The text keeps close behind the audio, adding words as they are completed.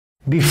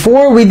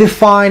Before we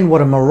define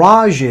what a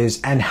mirage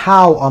is and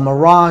how a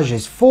mirage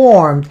is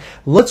formed,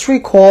 let's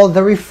recall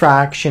the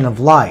refraction of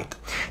light.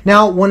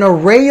 Now, when a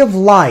ray of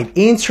light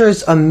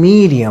enters a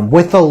medium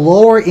with a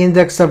lower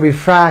index of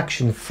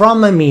refraction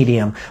from a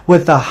medium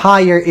with a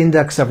higher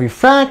index of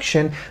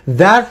refraction,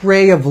 that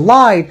ray of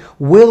light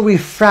will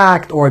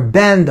refract or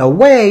bend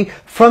away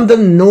from the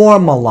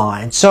normal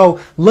line. So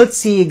let's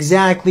see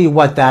exactly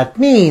what that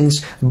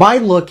means by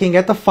looking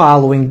at the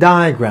following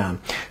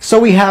diagram. So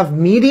we have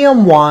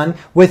medium 1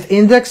 with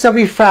index of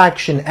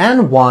refraction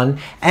N1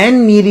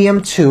 and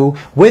medium 2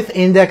 with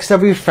index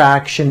of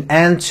refraction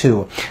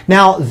N2.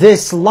 Now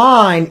this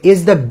line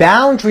is the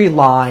boundary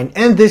line,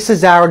 and this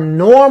is our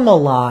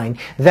normal line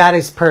that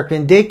is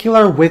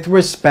perpendicular with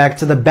respect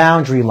to the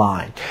boundary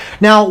line.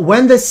 Now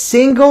when the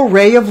single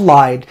ray of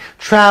light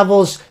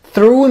travels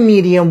through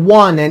medium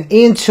 1 and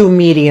into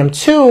medium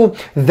 2,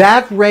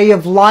 that ray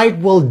of light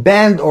will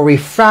bend or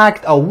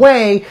refract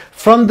away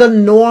from the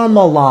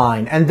normal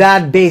line, and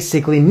that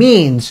basically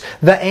means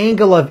the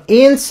angle of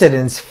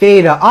incidence,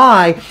 theta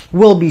I,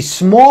 will be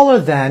smaller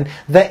than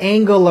the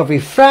angle of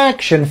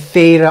refraction,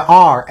 theta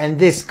R, and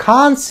this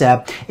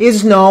concept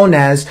is known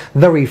as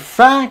the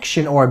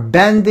refraction or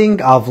bending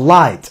of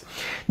light.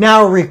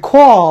 Now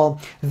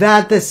recall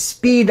that the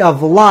speed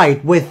of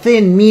light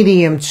within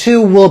medium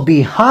 2 will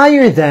be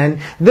higher than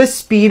the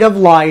speed of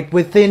light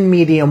within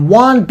medium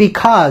 1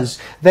 because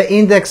the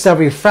index of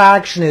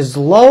refraction is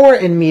lower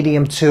in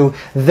medium 2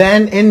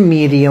 than in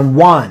medium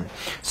 1.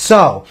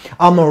 So,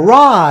 a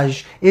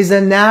mirage is a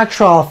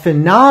natural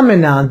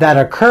phenomenon that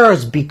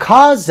occurs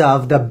because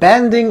of the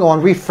bending or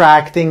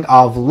refracting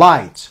of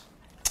light.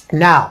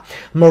 Now,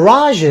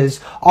 mirages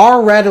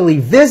are readily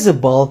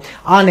visible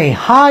on a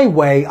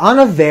highway on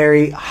a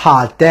very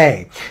hot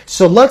day.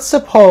 So let's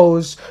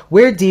suppose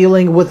we're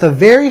dealing with a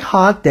very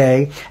hot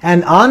day,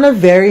 and on a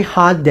very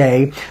hot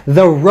day,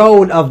 the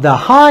road of the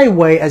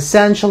highway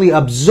essentially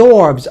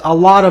absorbs a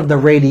lot of the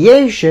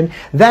radiation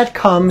that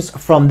comes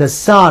from the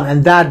sun,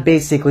 and that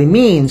basically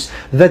means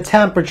the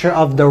temperature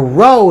of the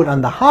road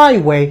on the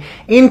highway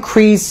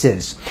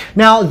increases.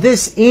 Now,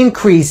 this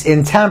increase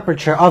in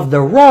temperature of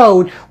the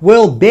road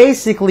will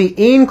basically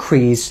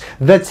increase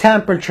the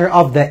temperature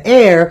of the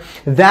air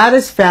that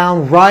is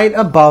found right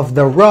above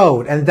the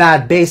road, and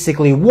that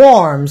basically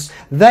warms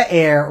the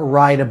air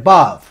right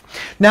above.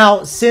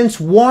 Now,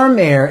 since warm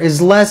air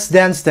is less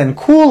dense than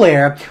cool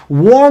air,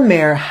 warm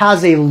air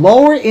has a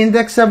lower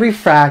index of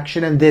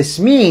refraction, and this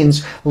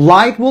means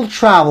light will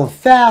travel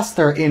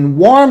faster in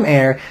warm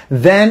air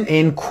than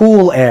in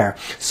cool air.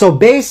 So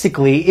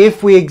basically,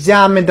 if we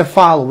examine the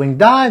following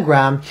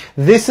diagram,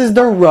 this is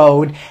the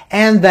road,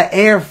 and the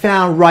air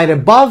found right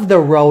above the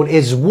road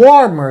is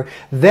warmer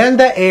than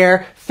the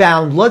air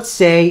found, let's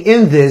say,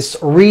 in this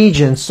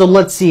region. So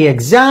let's see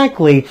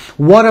exactly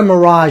what a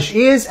mirage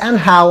is and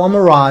how a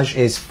mirage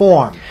is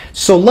formed.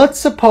 So let's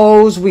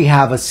suppose we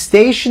have a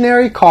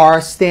stationary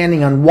car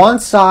standing on one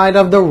side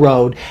of the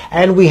road,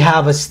 and we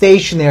have a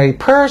stationary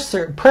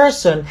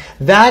person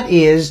that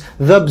is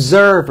the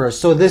observer.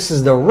 So this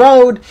is the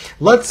road.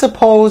 Let's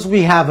suppose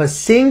we have a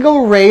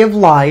single ray of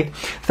light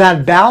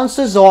that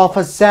bounces off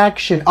a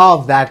section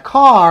of that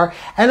car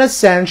and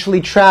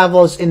essentially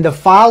travels in the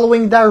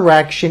following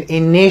direction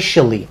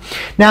initially.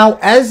 Now,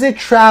 as it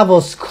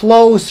travels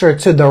closer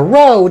to the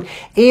road,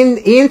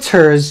 it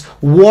enters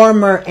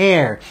warmer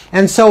air.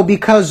 And so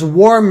because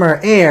warmer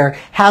air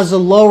has a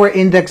lower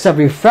index of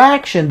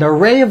refraction, the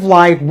ray of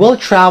light will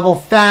travel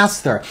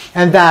faster.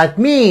 And that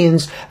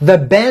means the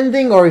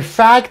bending or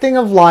refracting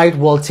of light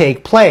will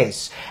take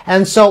place.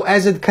 And so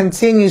as it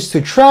continues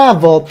to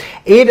travel,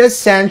 it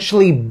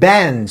essentially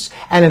bends,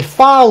 and it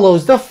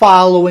follows the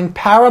following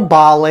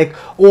parabolic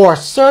or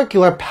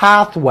circular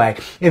pathway.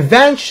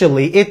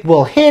 Eventually, it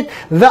will hit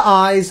the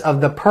eyes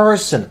of the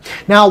person.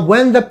 Now,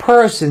 when the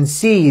person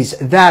sees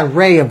that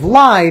ray of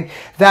light,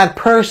 that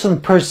person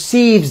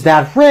perceives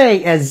that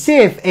ray as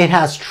if it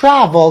has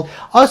traveled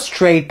a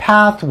straight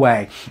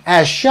pathway,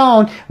 as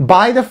shown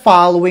by the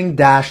following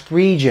dashed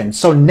region.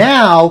 So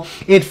now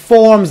it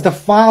forms the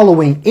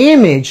following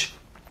image,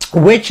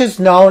 which is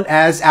known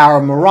as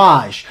our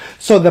mirage.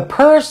 So the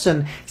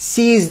person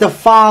sees the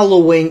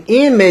following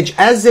image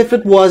as if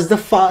it was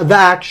the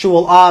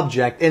actual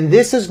object, and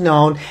this is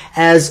known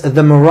as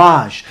the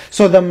mirage.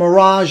 So the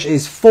mirage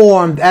is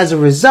formed as a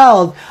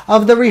result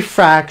of the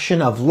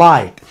refraction of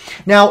light.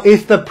 Now,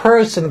 if the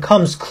person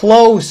comes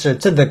closer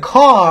to the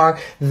car,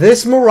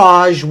 this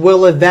mirage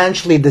will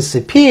eventually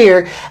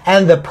disappear,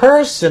 and the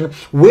person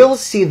will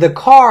see the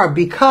car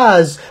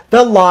because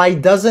the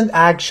light doesn't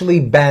actually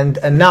bend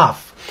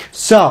enough.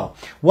 So,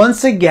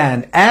 once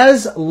again,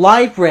 as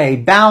light ray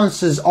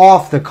bounces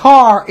off the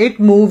car, it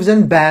moves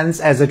and bends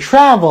as it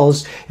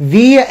travels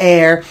via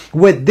air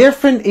with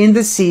different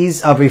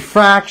indices of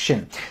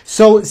refraction.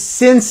 So,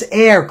 since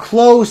air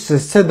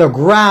closest to the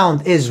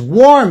ground is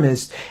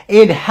warmest,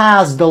 it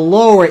has the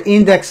lower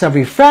index of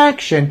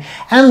refraction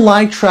and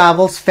light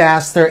travels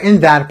faster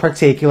in that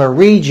particular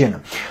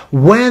region.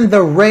 When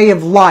the ray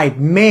of light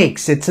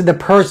makes it to the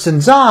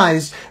person's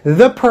eyes,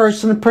 the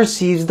person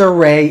perceives the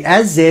ray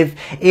as if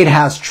it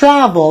has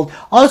traveled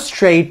a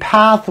straight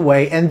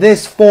pathway, and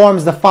this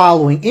forms the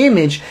following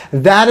image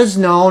that is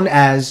known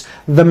as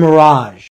the mirage.